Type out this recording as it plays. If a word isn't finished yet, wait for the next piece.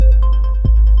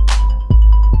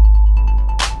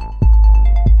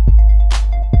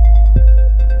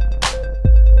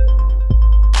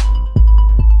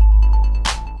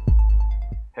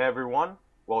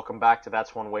welcome back to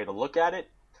That's One Way to Look at It.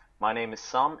 My name is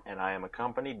Sum, and I am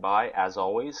accompanied by, as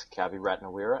always, Kavi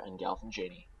Ratnawira and Galvin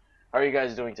Janey. How are you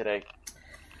guys doing today?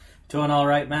 Doing all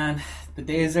right, man. The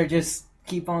days are just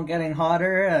keep on getting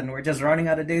hotter, and we're just running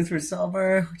out of days for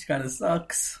summer, which kind of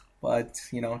sucks. But,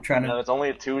 trying to... And it's only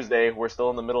a Tuesday. We're still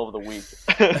in the middle of the week.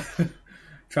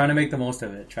 Trying to make the most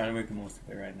of it. Trying to make the most of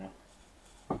it right now.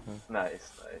 Mm-hmm.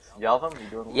 Nice. Galvin, you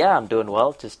doing well? Yeah, I'm doing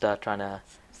well. Just trying to...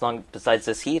 Besides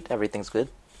this heat, everything's good.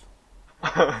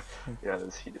 Yeah,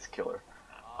 this heat is killer.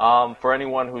 For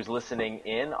anyone who's listening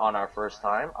in on our first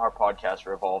time, our podcast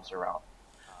revolves around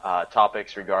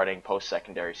topics regarding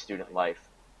post-secondary student life.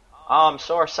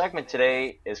 So our segment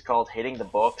today is called Hitting the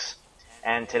Books,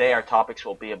 and today our topics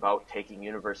will be about taking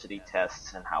university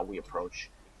tests and how we approach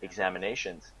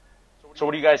examinations. So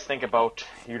what do you guys think about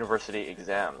university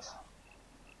exams?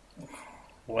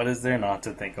 What is there not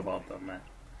to think about them, man?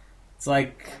 It's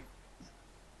like,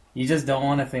 you just don't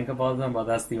want to think about them, but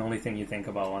that's the only thing you think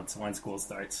about when school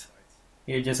starts.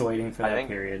 You're just waiting for that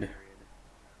period.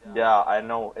 Yeah, I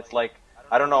know. It's like,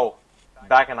 I don't know,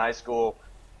 back in high school,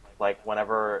 like,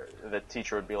 whenever the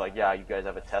teacher would be like, yeah, you guys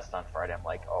have a test on Friday, I'm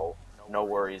like, oh, no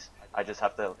worries. I just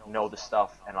have to know the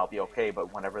stuff, and I'll be okay.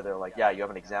 But whenever they're like, yeah, you have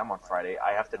an exam on Friday,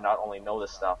 I have to not only know the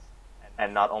stuff,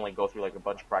 and not only go through like a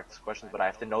bunch of practice questions, but I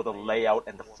have to know the layout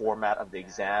and the format of the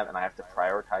exam, and I have to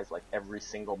prioritize like every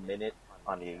single minute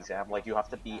on the exam. Like, you have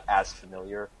to be as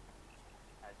familiar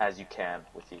as you can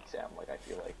with the exam. Like, I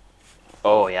feel like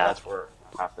that's where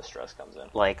half the stress comes in.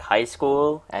 Like high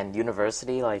school and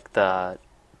university, like the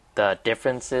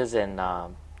differences in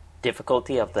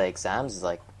difficulty of the exams is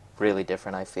like really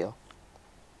different. I feel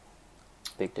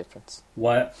big difference.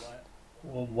 What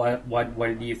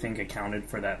do you think accounted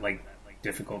for that, like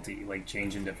difficulty, like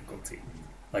change in difficulty?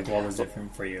 Like, what was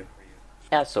different for you?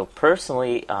 Yeah, so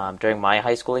personally, during my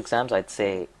high school exams, I'd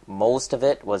say most of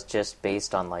it was just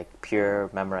based on like pure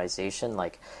memorization,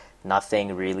 like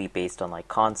nothing really based on like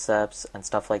concepts and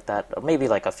stuff like that, or maybe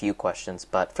like a few questions.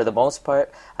 But for the most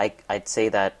part, I'd say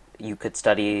that you could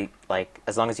study, like,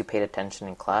 as long as you paid attention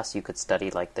in class, you could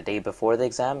study like the day before the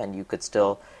exam and you could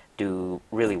still do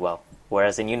really well.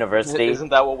 Whereas in university... Isn't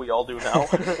that what we all do now?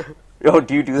 Oh,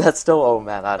 do you do that still? Oh,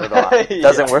 man, I don't know. It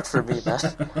doesn't work for me, man.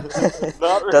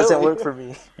 Not really. Doesn't work for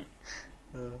me.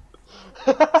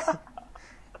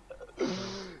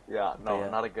 Yeah,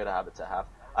 not a good habit to have.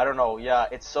 I don't know. Yeah,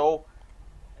 it's so...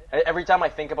 Every time I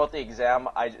think about the exam,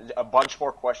 a bunch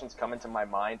more questions come into my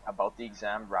mind about the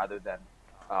exam rather than,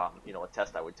 a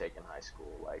test I would take in high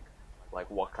school. Like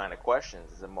what kind of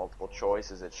questions? Is it multiple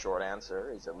choice? Is it short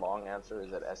answer? Is it long answer?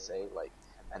 Is it essay? Like,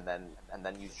 and then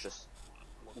you just,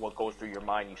 what goes through your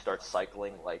mind, you start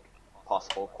cycling like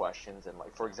possible questions. And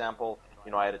like, for example,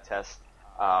 I had a test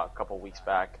a couple weeks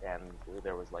back, and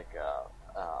there was like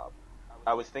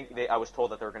I was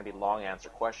told that there were going to be long answer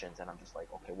questions, and I'm just like,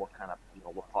 okay, what kind of,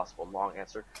 what possible long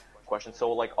answer questions?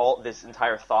 So like all this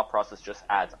entire thought process just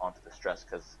adds onto the stress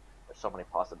because there's so many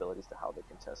possibilities to how they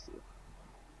can test you.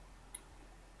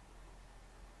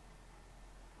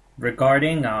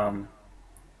 Regarding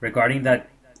that,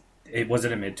 was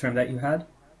it a midterm that you had?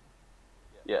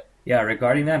 Yeah. Yeah.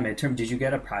 Regarding that midterm, did you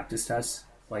get a practice test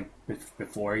like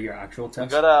before your actual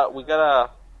test? We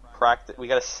got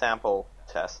a sample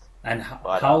test. And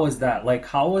how was that? Like,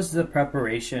 how was the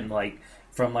preparation like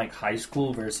from like high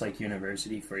school versus like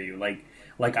university for you?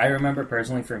 Like I remember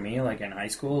personally for me, like in high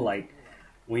school, like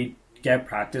we get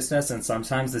practice tests, and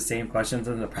sometimes the same questions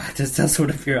in the practice test would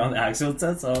appear on the actual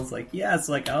test. So I was like, yes,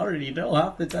 like I already know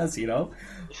half the test,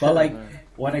 But like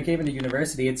when I came into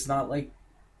university, it's not like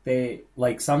they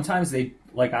like sometimes they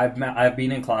like I've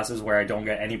been in classes where I don't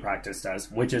get any practice tests,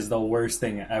 which is the worst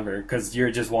thing ever because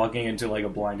you're just walking into like a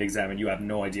blind exam and you have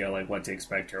no idea like what to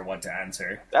expect or what to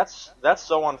answer. That's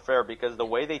so unfair because the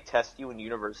way they test you in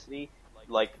university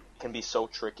like can be so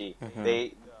tricky.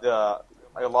 Mm-hmm.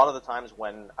 A lot of the times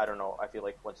when, I don't know, I feel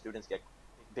like when students get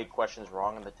big questions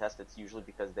wrong in the test, it's usually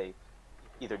because they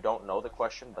either don't know the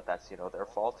question, but that's, their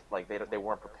fault. Like, they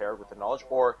weren't prepared with the knowledge,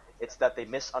 or it's that they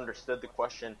misunderstood the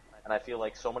question, and I feel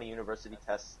like so many university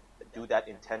tests do that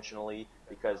intentionally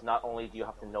because not only do you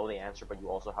have to know the answer, but you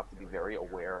also have to be very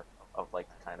aware of, like,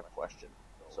 the kind of question.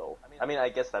 So, I mean, I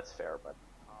guess that's fair, but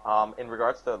in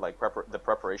regards to, like, the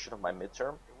preparation of my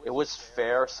midterm, it was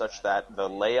fair such that the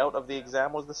layout of the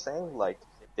exam was the same. Like,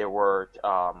 there were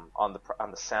on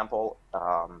the sample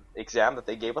exam that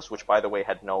they gave us, which by the way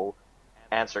had no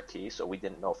answer key, so we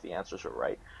didn't know if the answers were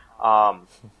right.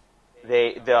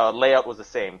 The layout was the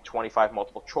same: 25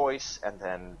 multiple choice, and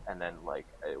then like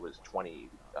it was 20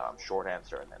 short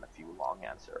answer, and then a few long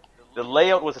answer. The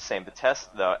layout was the same.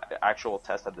 The actual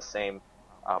test had the same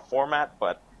format,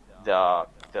 but the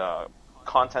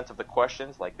content of the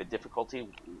questions, like the difficulty,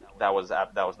 that was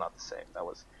not the same. That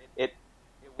was it.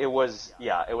 It was,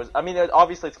 yeah, it was. I mean,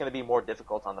 obviously, it's going to be more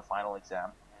difficult on the final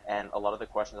exam, and a lot of the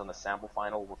questions on the sample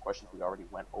final were questions we already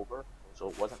went over, so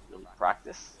it wasn't really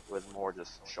practice. It was more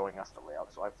just showing us the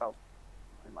layout. So I felt,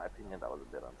 in my opinion, that was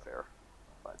a bit unfair.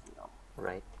 But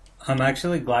Right. I'm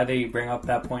actually glad that you bring up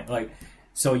that point. Like,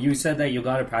 so you said that you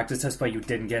got a practice test, but you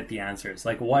didn't get the answers.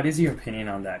 Like, what is your opinion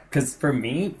on that? Because for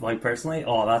me, like, personally,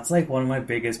 that's like one of my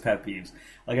biggest pet peeves.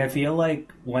 Like, I feel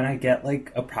like when I get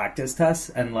like a practice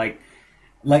test and like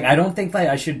I don't think that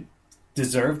I should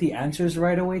deserve the answers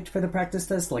right away for the practice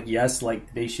test. Like, yes,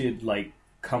 like they should like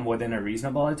come within a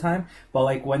reasonable amount of time. But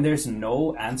like when there's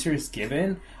no answers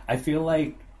given, I feel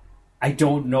like I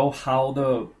don't know how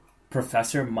the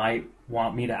professor might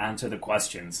want me to answer the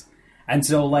questions. And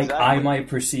so, like, exactly. I might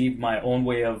perceive my own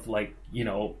way of, like,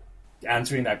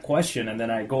 answering that question, and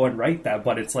then I go and write that,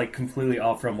 but it's, like, completely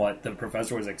off from what the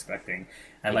professor was expecting.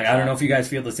 And, like, exactly. I don't know if you guys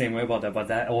feel the same way about that,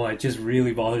 but it just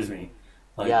really bothers me.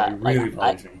 Like, yeah, it really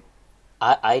bothers me.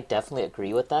 I definitely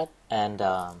agree with that, and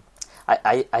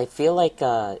I feel like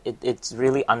it's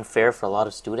really unfair for a lot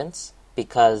of students,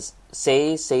 because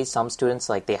say some students,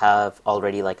 like, they have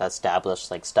already, like,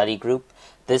 established, like, study group.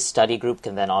 This study group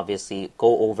can then obviously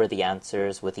go over the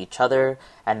answers with each other,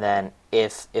 and then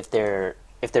if they're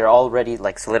already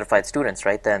like solidified students,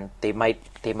 right, then they might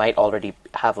already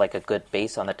have like a good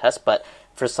base on the test. But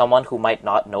for someone who might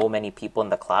not know many people in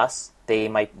the class, they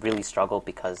might really struggle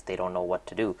because they don't know what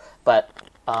to do. But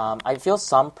I feel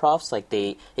some profs, like,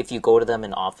 if you go to them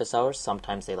in office hours,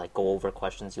 sometimes they like go over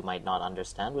questions you might not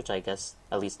understand, which I guess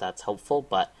at least that's helpful.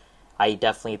 But I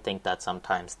definitely think that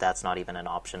sometimes that's not even an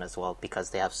option as well, because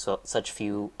they have such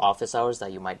few office hours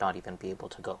that you might not even be able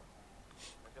to go.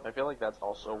 I feel like that's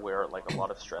also where like a lot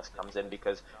of stress comes in,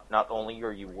 because not only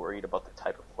are you worried about the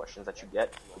type of questions that you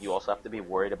get, but you also have to be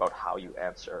worried about how you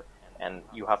answer, and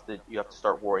you have to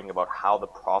start worrying about how the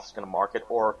prof's going to mark it,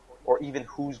 or even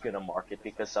who's going to mark it,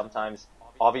 because sometimes,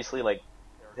 obviously, like,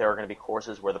 there are going to be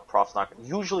courses where the prof's not.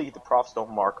 Usually, the profs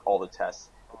don't mark all the tests.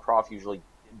 The prof usually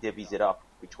divvies it up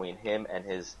between him and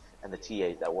the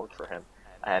TAs that work for him,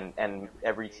 and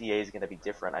every TA is going to be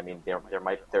different. I mean, there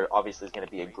obviously is going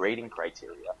to be a grading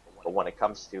criteria, but when it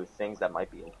comes to things that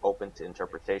might be open to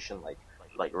interpretation,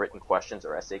 like written questions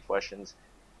or essay questions,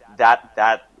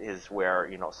 that is where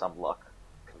some luck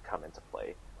can come into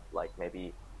play. Like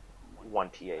maybe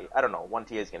one TA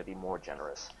is going to be more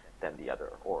generous than the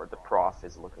other, or the prof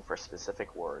is looking for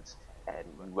specific words, and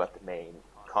you got the main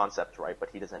concept right, but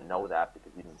he doesn't know that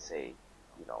because you didn't say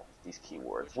these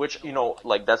keywords, which,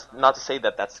 like, that's not to say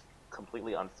that that's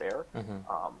completely unfair. Mm-hmm.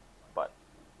 But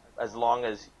as long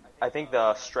as, I think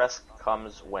the stress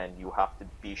comes when you have to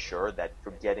be sure that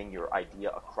you're getting your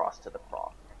idea across to the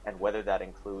prof, and whether that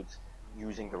includes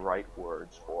using the right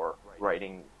words or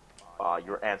writing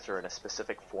your answer in a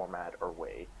specific format or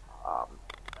way.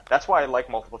 That's why I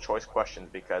like multiple choice questions,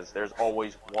 because there's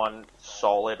always one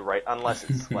solid right, unless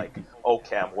it's like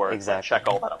OChem where it's like check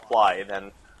all that apply,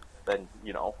 then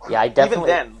yeah, I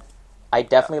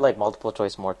definitely like multiple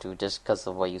choice more too, just because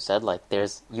of what you said. Like,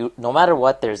 no matter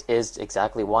what, there's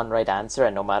exactly one right answer,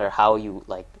 and no matter how you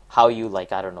I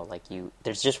don't know, like,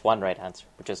 there's just one right answer,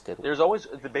 which is good. There's always,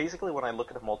 basically, when I look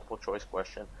at a multiple choice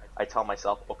question, I tell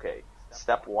myself, okay,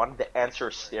 step one, the answer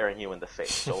is staring you in the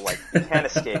face, so like you can't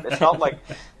escape.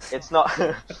 It's not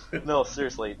no,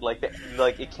 seriously, like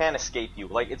it can't escape you.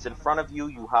 Like, it's in front of you,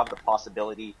 you have the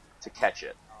possibility to catch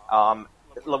it.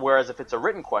 Whereas if it's a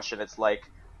written question, it's like,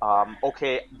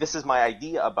 okay, this is my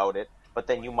idea about it, but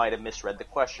then you might have misread the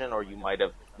question, or you might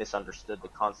have misunderstood the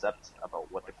concept about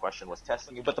what the question was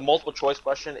testing you. But the multiple choice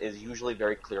question is usually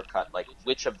very clear cut, like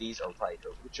which of these are right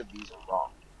or which of these are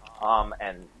wrong.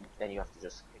 And then you have to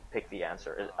just pick the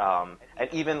answer. And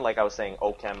even like I was saying,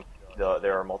 OChem,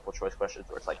 there are multiple choice questions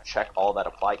where it's like check all that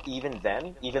apply. Even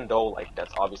then, even though like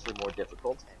that's obviously more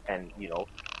difficult, and you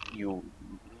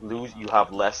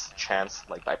have less chance,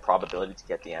 like by probability, to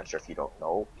get the answer if you don't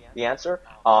know the answer.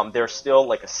 There's still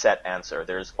like a set answer.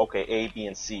 There's, okay, A, B,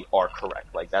 and C are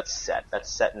correct. Like, that's set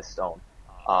in stone.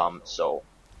 So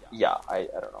yeah, I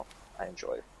don't know. I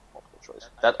enjoy multiple choice.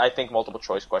 I think multiple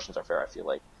choice questions are fair. I feel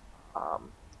like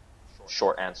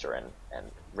short answer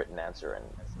and written answer and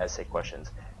essay questions,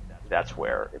 that's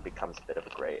where it becomes a bit of a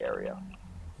gray area.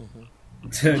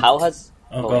 Mm-hmm. How has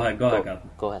go ahead.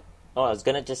 Go ahead. Oh, I was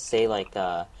gonna just say, like,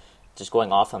 just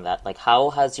going off on that, like,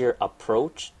 how has your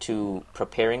approach to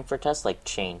preparing for tests, like,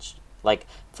 changed? Like,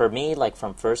 for me, like,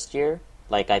 from first year,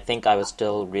 like, I think I was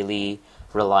still really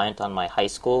reliant on my high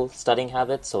school studying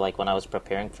habits. So, like, when I was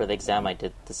preparing for the exam, I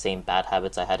did the same bad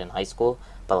habits I had in high school.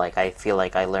 but like I feel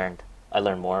like I learned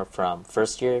more from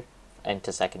first year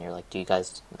into second year. Like, do you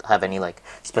guys have any like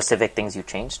specific things you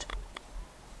changed?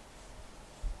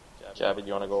 Javid,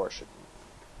 you want to go or should?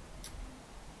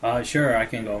 Sure, I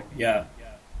can go. Yeah,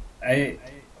 I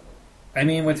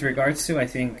mean, with regards to, I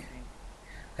think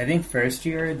first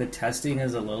year the testing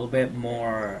is a little bit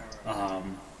more.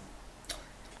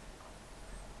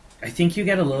 I think you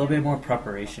get a little bit more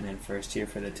preparation in first year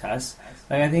for the test.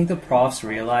 Like, I think the profs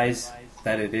realize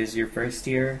that it is your first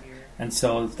year, and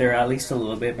so they're at least a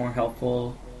little bit more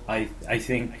helpful. I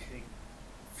think,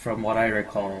 from what I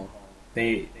recall,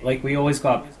 we always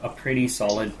got a pretty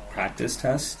solid practice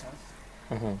test.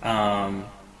 Mm-hmm.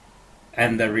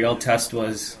 And the real test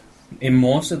was, in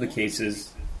most of the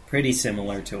cases, pretty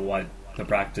similar to what the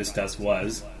practice test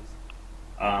was.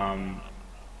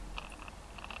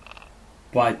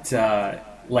 But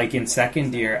like in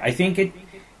second year, I think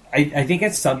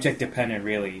it's subject dependent,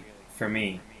 really, for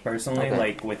me personally. Okay.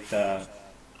 Like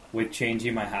with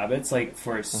changing my habits, like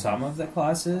for some of the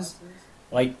classes,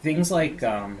 like things like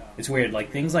it's weird,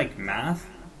 like things like math,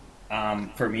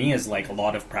 for me is like a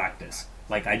lot of practice.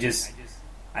 Like I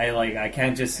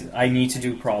need to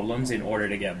do problems in order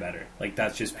to get better. Like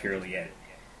that's just purely it.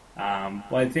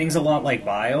 But things a lot like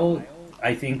bio,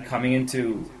 I think coming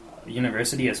into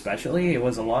university especially, it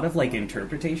was a lot of like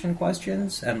interpretation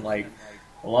questions, and like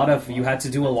you had to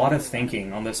do a lot of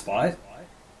thinking on the spot.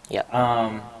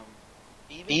 Yeah.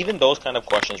 Even those kind of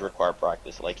questions require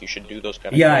practice. Like you should do those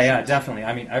kind of Yeah, questions. yeah, definitely.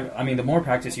 I mean, the more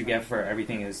practice you get for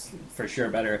everything is for sure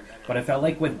better. But I felt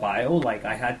like with bio, like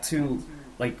I had to,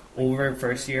 like over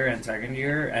first year and second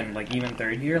year and like even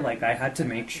third year, like I had to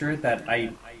make sure that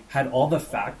I had all the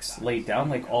facts laid down,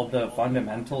 like all the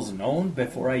fundamentals known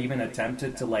before I even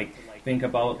attempted to like think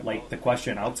about like the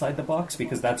question outside the box,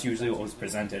 because that's usually what was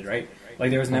presented, right? Like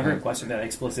there was never a question that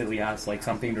explicitly asked like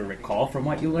something to recall from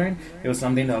what you learned. It was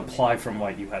something to apply from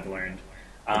what you had learned,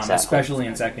 Exactly. especially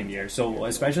in second year. So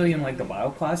especially in like the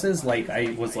bio classes, like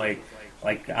I was like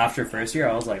after first year,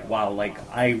 I was like, wow, like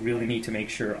I really need to make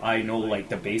sure I know like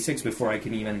the basics before I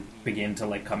can even begin to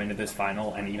like come into this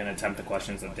final and even attempt the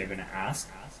questions that they're going to ask.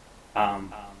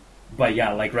 But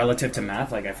yeah, like relative to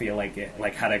math, like I feel like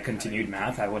had I continued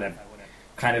math, I would have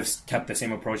kind of kept the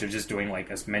same approach of just doing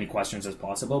like as many questions as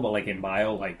possible. But like in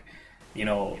bio, like, you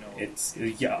know, it's,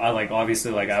 yeah, like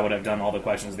obviously like I would have done all the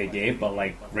questions they gave, but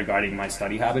like regarding my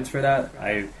study habits for that,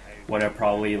 I would have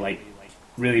probably like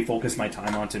really focused my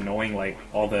time onto knowing like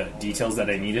all the details that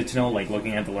I needed to know, like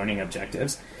looking at the learning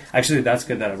objectives. Actually, that's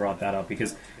good that I brought that up,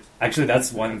 because actually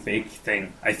that's one big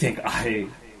thing I think I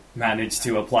managed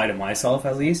to apply to myself,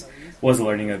 at least, was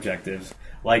learning objectives.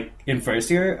 Like in first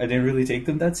year, I didn't really take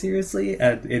them that seriously,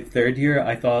 and in third year,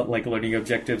 I thought like learning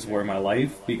objectives were my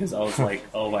life, because I was like,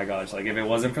 oh my gosh, like if it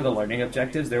wasn't for the learning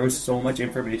objectives, there was so much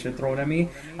information thrown at me,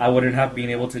 I wouldn't have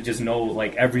been able to just know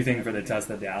like everything for the test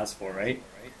that they asked for, right?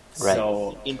 Right.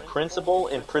 So In principle,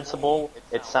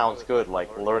 it sounds good.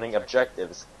 Like learning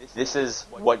objectives. This is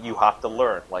what you have to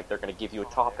learn. Like they're going to give you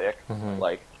a topic,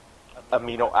 like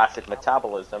amino acid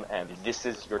metabolism, and this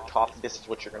is your top. This is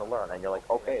what you're going to learn, and you're like,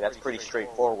 okay, that's pretty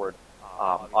straightforward.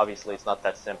 Obviously, it's not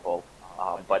that simple,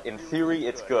 but in theory,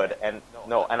 it's good. And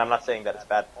I'm not saying that it's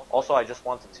bad. Also, I just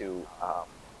wanted to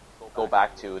go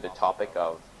back to the topic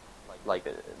of like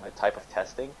the type of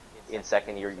testing. In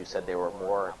second year, you said there were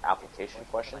more application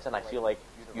questions, and I feel like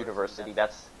university,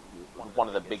 that's one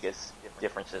of the biggest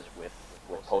differences with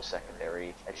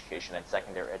post-secondary education and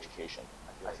secondary education.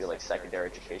 I feel like secondary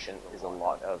education is a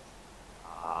lot of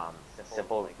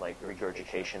simple like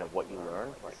regurgitation of what you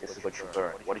learn. Like this is what you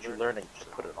learned. What did you learn? And you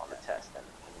just put it on the test,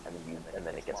 and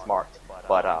then it gets marked.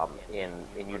 But in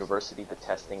university, the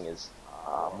testing is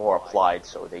more applied.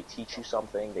 So they teach you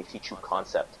something. They teach you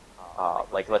concept.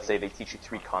 Like let's say they teach you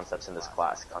 3 concepts in this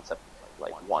class, concept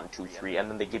like 1, 2, 3,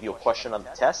 and then they give you a question on the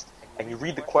test, and you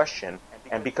read the question,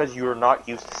 and because you're not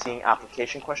used to seeing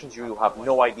application questions, you have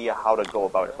no idea how to go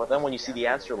about it. But then when you see the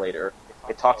answer later,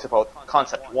 it talks about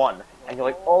concept 1, and you're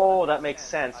like, oh, that makes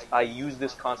sense. I use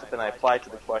this concept and I apply it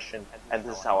to the question, and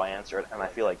this is how I answer it. And I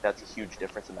feel like that's a huge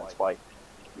difference, and that's why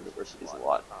university is a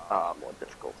lot more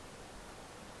difficult.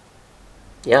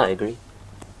 Yeah, I agree.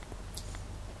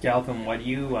 Gautam, what do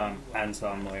you and so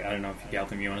I'm like, I don't know if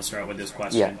Gautam, you want to start with this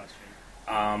question?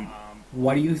 Yeah.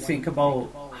 What do you think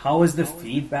about how is the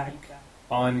feedback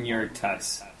on your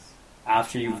tests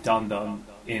after you've done them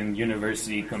in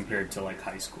university compared to like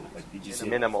high school? Like, did you see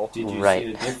minimal? Did you Right.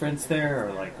 see a difference there,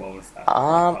 or like what was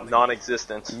that?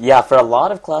 Non-existent. Yeah, for a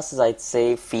lot of classes, I'd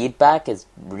say feedback is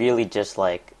really just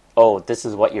like oh, this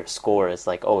is what your score is.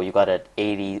 Like, oh, you got an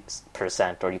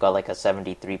 80% or you got like a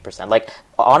 73%. Like,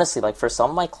 honestly, like for some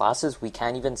of my classes, we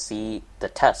can't even see the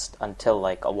test until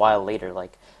like a while later.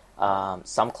 Like,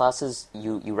 some classes,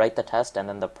 you write the test and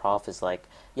then the prof is like,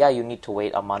 yeah, you need to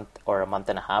wait a month or a month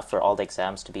and a half for all the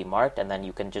exams to be marked, and then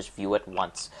you can just view it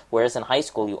once. Whereas in high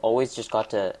school, you always just got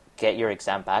to get your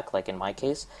exam back. Like in my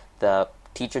case, the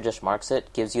teacher just marks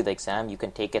it, gives you the exam, you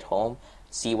can take it home,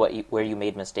 see where you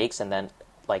made mistakes, and then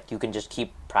like you can just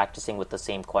keep practicing with the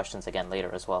same questions again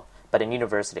later as well. But in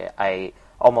university, I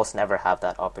almost never have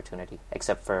that opportunity,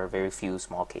 except for very few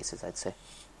small cases, I'd say.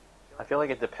 I feel like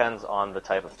it depends on the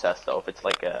type of test, though. If it's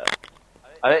like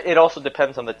it also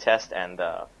depends on the test and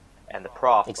the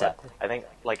prof. Exactly. But I think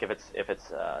like if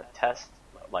it's a test,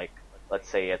 like let's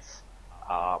say it's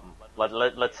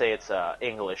let's say it's a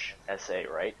English essay,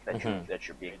 right? That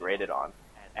you're being graded on,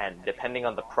 and depending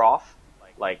on the prof,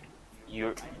 like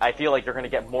I feel like you're going to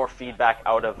get more feedback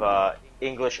out of a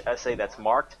English essay that's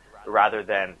marked rather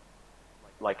than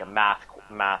like a math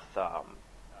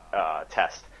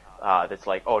test that's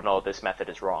like, oh no, this method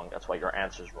is wrong, that's why your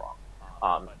answer's wrong.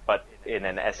 But in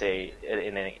an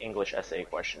English essay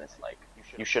question, it's like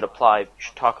you should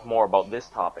talk more about this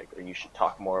topic, or you should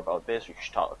talk more about this, or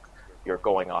you're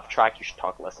going off track, you should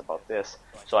talk less about this.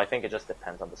 So I think it just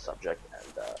depends on the subject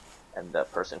and the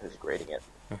person who's grading it.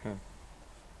 Mm-hmm.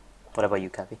 What about you,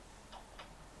 Kavi?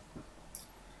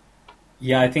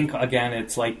 Yeah, I think again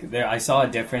it's like I saw a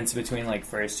difference between like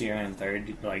first year and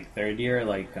third year.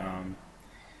 Like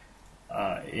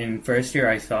in first year,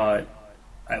 I thought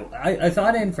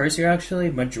in first year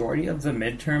actually majority of the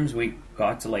midterms we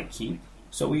got to like keep,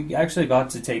 so we actually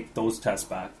got to take those tests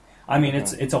back. I mean,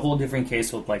 it's a whole different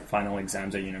case with like final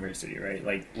exams at university, right?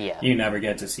 Like you never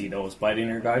get to see those, but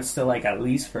in regards to like at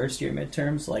least first year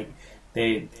midterms, like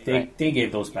they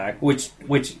gave those back, which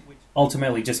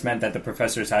ultimately just meant that the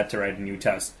professors had to write a new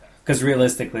test. Because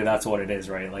realistically, that's what it is,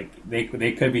 right? Like they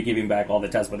could be giving back all the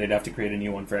tests, but they'd have to create a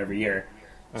new one for every year.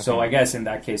 So I guess in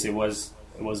that case, it was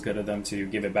good of them to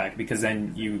give it back, because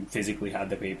then you physically had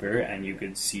the paper and you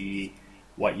could see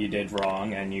what you did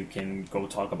wrong, and you can go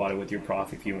talk about it with your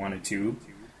prof if you wanted to.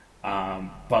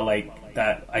 But like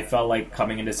that, I felt like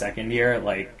coming into second year,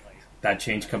 like that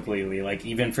changed completely. Like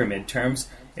even for midterms,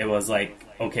 it was like,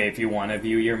 okay, if you want to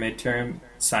view your midterm,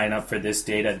 sign up for this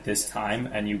date at this time,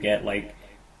 and you get like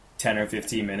 10 or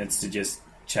 15 minutes to just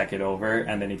check it over,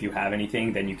 and then if you have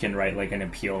anything, then you can write like an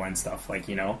appeal and stuff, like,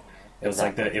 you know. It was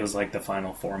like the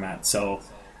final format. So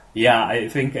yeah, I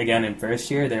think again in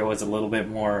first year there was a little bit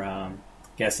more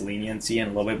leniency and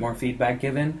a little bit more feedback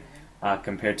given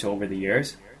compared to over the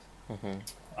years.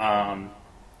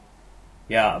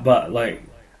 Yeah, but like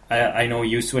I know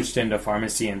you switched into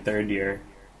pharmacy in third year.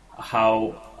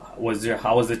 How was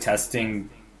the testing?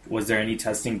 Was there any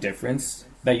testing difference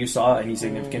that you saw? Any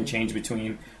significant change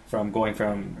from going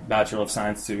from Bachelor of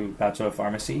Science to Bachelor of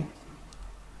Pharmacy?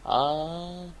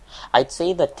 I'd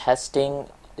say the testing,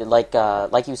 like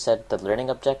you said, the learning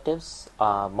objectives.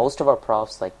 Most of our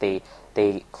profs, like they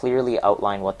clearly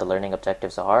outline what the learning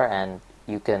objectives are, and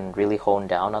you can really hone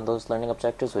down on those learning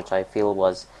objectives, which I feel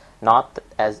was not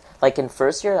as, like in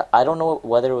first year, I don't know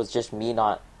whether it was just me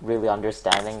not really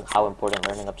understanding how important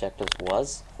learning objectives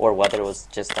was, or whether it was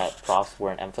just that profs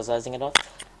weren't emphasizing enough.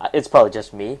 It's probably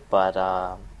just me, but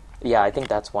yeah, I think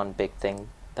that's one big thing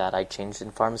that I changed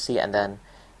in pharmacy. And then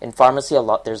in pharmacy,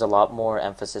 there's a lot more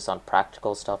emphasis on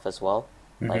practical stuff as well.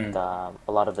 Like a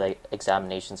lot of the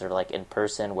examinations are like in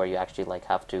person, where you actually like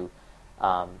have to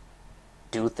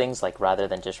do things, like rather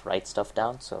than just write stuff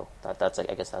down. So that's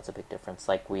like, I guess that's a big difference.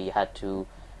 Like we had to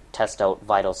test out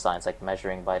vital signs, like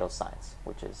measuring vital signs,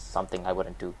 which is something I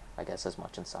wouldn't do, I guess, as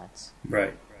much in science.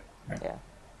 Right. Yeah.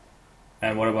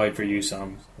 And what about for you,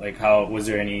 Sam? Like, how was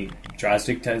there any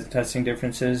drastic testing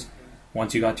differences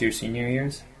once you got to your senior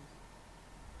years?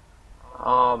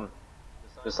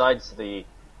 Besides the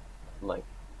like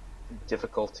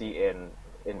difficulty in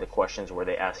the questions where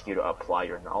they ask you to apply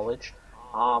your knowledge,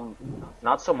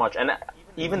 not so much. And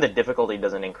even the difficulty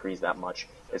doesn't increase that much.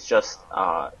 It's just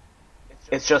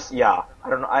yeah. I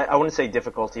don't know. I wouldn't say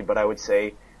difficulty, but I would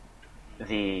say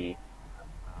the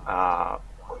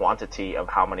quantity of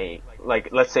how many,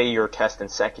 like, let's say your test in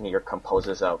second year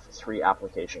composes of 3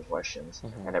 application questions,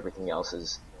 and everything else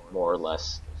is more or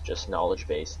less just knowledge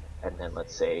based. And then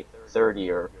let's say third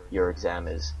year, your exam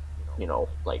is,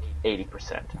 like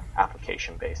 80%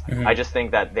 application based. I just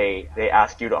think that they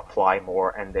ask you to apply more,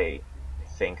 and they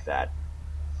think that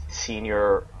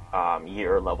senior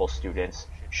year level students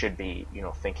should be,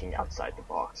 thinking outside the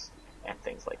box and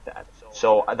things like that.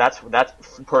 So that's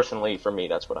personally for me,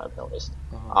 that's what I've noticed.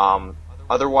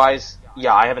 Otherwise,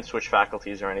 yeah, I haven't switched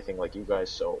faculties or anything like you guys,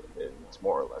 so it's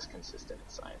more or less consistent in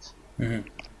science. Mm-hmm.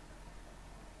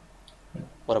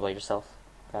 What about yourself,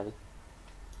 Ravi?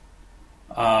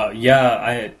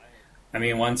 Yeah, I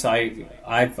mean, once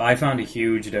I found a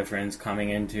huge difference coming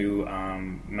into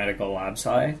medical lab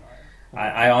side.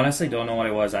 I honestly don't know what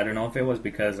it was. I don't know if it was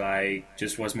because I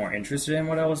just was more interested in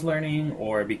what I was learning,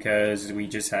 or because we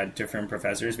just had different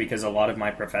professors. Because a lot of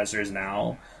my professors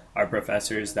now are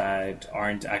professors that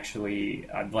aren't actually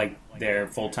like their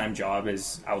full-time job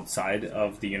is outside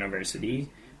of the university.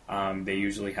 They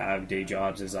usually have day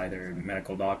jobs as either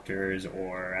medical doctors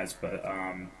or as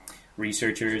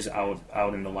researchers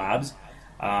out in the labs,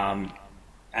 and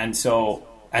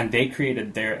they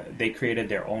created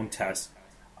their own test.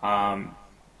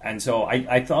 And so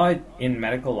I thought in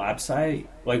medical lab side,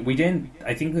 like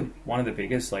I think one of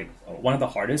the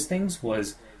hardest things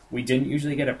was we didn't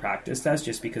usually get a practice test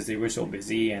just because they were so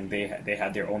busy and they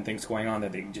had their own things going on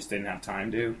that they just didn't have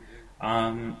time to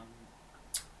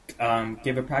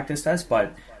give a practice test.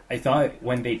 But I thought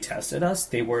when they tested us,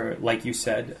 they were, like you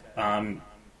said, a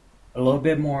little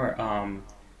bit more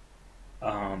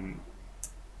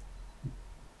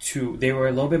they were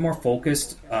a little bit more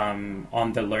focused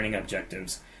on the learning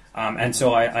objectives, and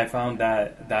so I found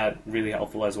that really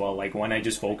helpful as well. Like when I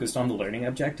just focused on the learning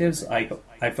objectives, I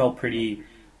felt pretty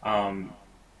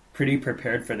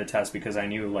prepared for the test because I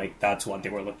knew like that's what they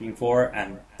were looking for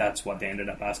and that's what they ended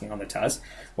up asking on the test.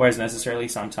 Whereas necessarily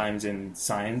sometimes in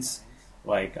science,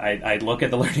 like I'd look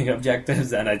at the learning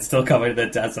objectives and I'd still cover the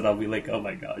test and I'll be like, oh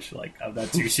my gosh, like I'm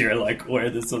not too sure like where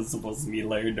this was supposed to be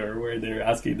learned or where they're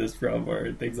asking this from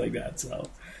or things like that.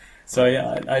 So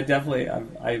yeah, I definitely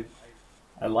I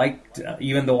liked,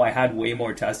 even though I had way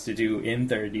more tests to do in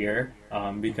third year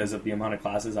because of the amount of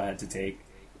classes I had to take.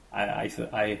 I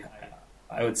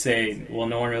would say, well,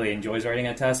 no one really enjoys writing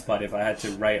a test, but if I had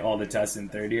to write all the tests in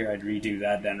third year, I'd redo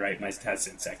that, then write my tests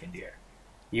in second year.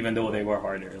 Even though they were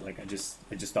harder, like I just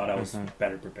thought I was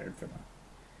better prepared for them.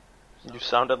 You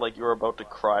sounded like you were about to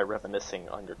cry reminiscing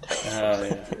on your test. Oh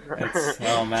yeah,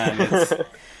 oh man, it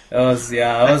was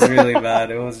really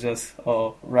bad. It was just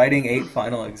writing 8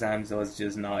 final exams. It was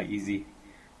just not easy.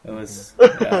 It was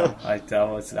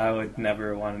I would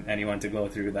never want anyone to go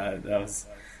through that. That was,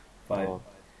 but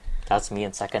that's me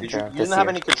in second term. You didn't have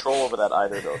any control over that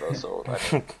either, though. So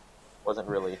that wasn't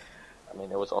really. I mean,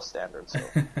 it was all standard. So.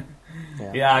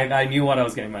 Yeah, I knew what I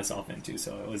was getting myself into,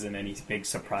 so it wasn't any big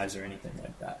surprise or anything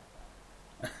like that.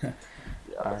 Yeah,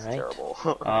 that's terrible.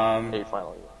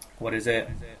 Finally. What is it?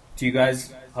 Do you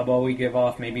guys? How about we give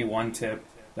off maybe one tip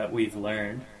that we've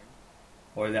learned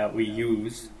or that we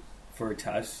use for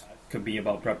tests? Could be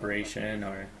about preparation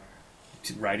or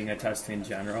writing a test in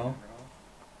general.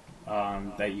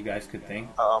 That you guys could think.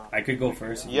 I could go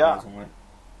first if you guys want.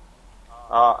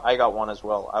 I got one as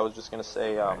well. I was just going to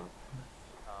say,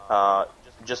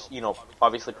 just,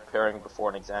 obviously preparing before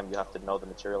an exam, you have to know the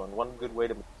material. And one good way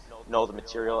to know the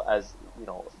material, as,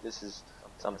 this is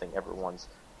something everyone's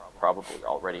probably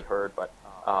already heard, but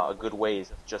a good way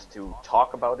is just to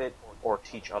talk about it or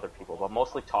teach other people, but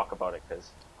mostly talk about it because,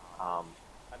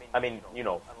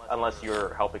 unless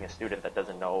you're helping a student that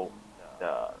doesn't know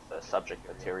the subject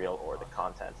material or the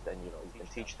content, then you can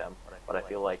teach them. But I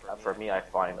feel like for me, I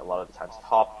find a lot of the times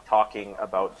talking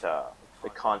about the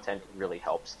content really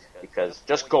helps, because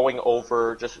just going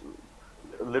over, just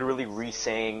literally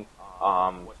re-saying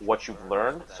what you've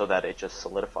learned so that it just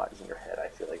solidifies in your head. I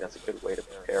feel like that's a good way to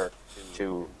prepare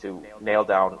to nail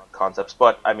down concepts.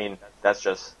 But I mean, that's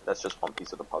just one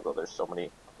piece of the puzzle. There's so many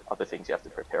other things you have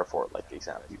to prepare for, like the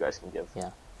exam. You guys can give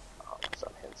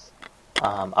some hints.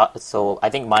 So I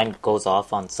think mine goes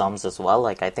off on sums as well.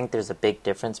 Like I think there's a big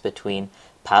difference between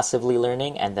passively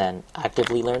learning and then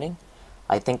actively learning.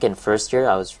 I think in first year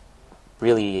I was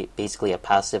really basically a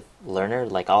passive learner.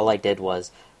 Like all I did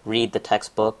was read the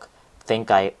textbook,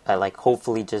 think I like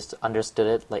hopefully just understood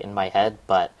it like in my head,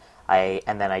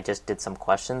 and then I just did some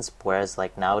questions. Whereas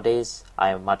like nowadays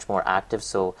I'm much more active.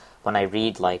 So when I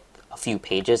read like a few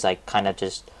pages, I kind of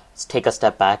just take a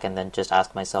step back and then just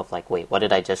ask myself like, wait, what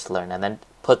did I just learn? And then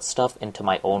put stuff into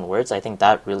my own words. I think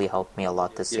that really helped me a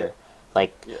lot this year.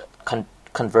 Like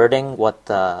converting what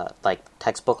the like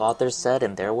textbook authors said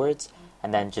in their words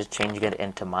and then just changing it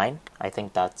into mine. I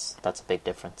think that's a big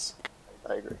difference.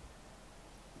 I agree.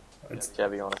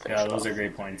 Those are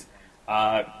great points.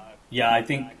 I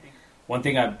think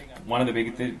one of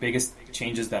the biggest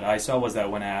changes that I saw was that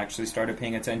when I actually started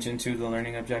paying attention to the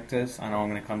learning objectives. I know I'm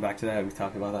going to come back to that. We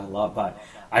talk about that a lot, but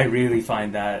I really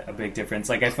find that a big difference.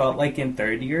 Like I felt like in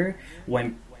third year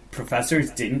when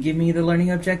professors didn't give me the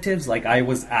learning objectives, like I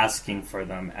was asking for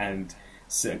them, and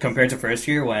So, compared to first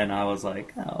year when I was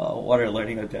like, oh, what are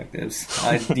learning objectives?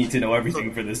 I need to know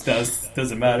everything for this test.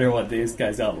 Doesn't matter what these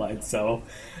guys outlined. So,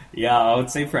 yeah, I would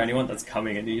say for anyone that's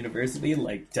coming into university,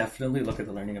 like definitely look at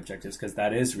the learning objectives because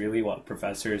that is really what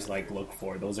professors like look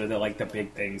for. Those are the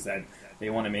big things that they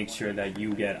want to make sure that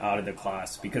you get out of the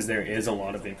class because there is a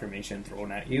lot of information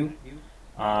thrown at you.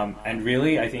 And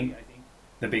really, I think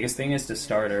the biggest thing is to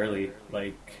start early.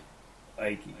 Like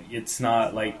it's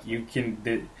not like you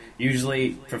can.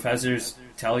 Usually, professors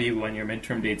tell you when your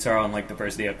midterm dates are on like the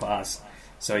first day of class.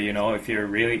 So if you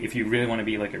really want to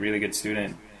be like a really good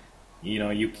student,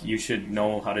 you should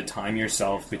know how to time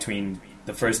yourself between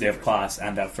the first day of class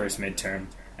and that first midterm,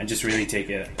 and just really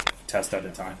take it test at a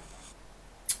time.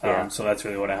 Yeah. So that's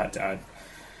really what I had to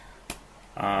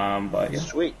add. But yeah.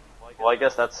 Sweet. Well, I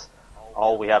guess that's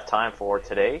all we have time for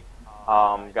today.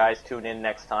 Guys, tune in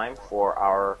next time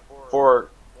for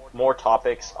more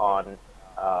topics on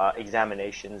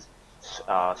examinations,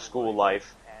 school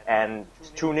life, and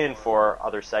tune in for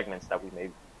other segments that we may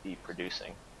be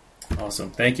producing.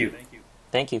 Awesome. Thank you.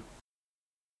 Thank you.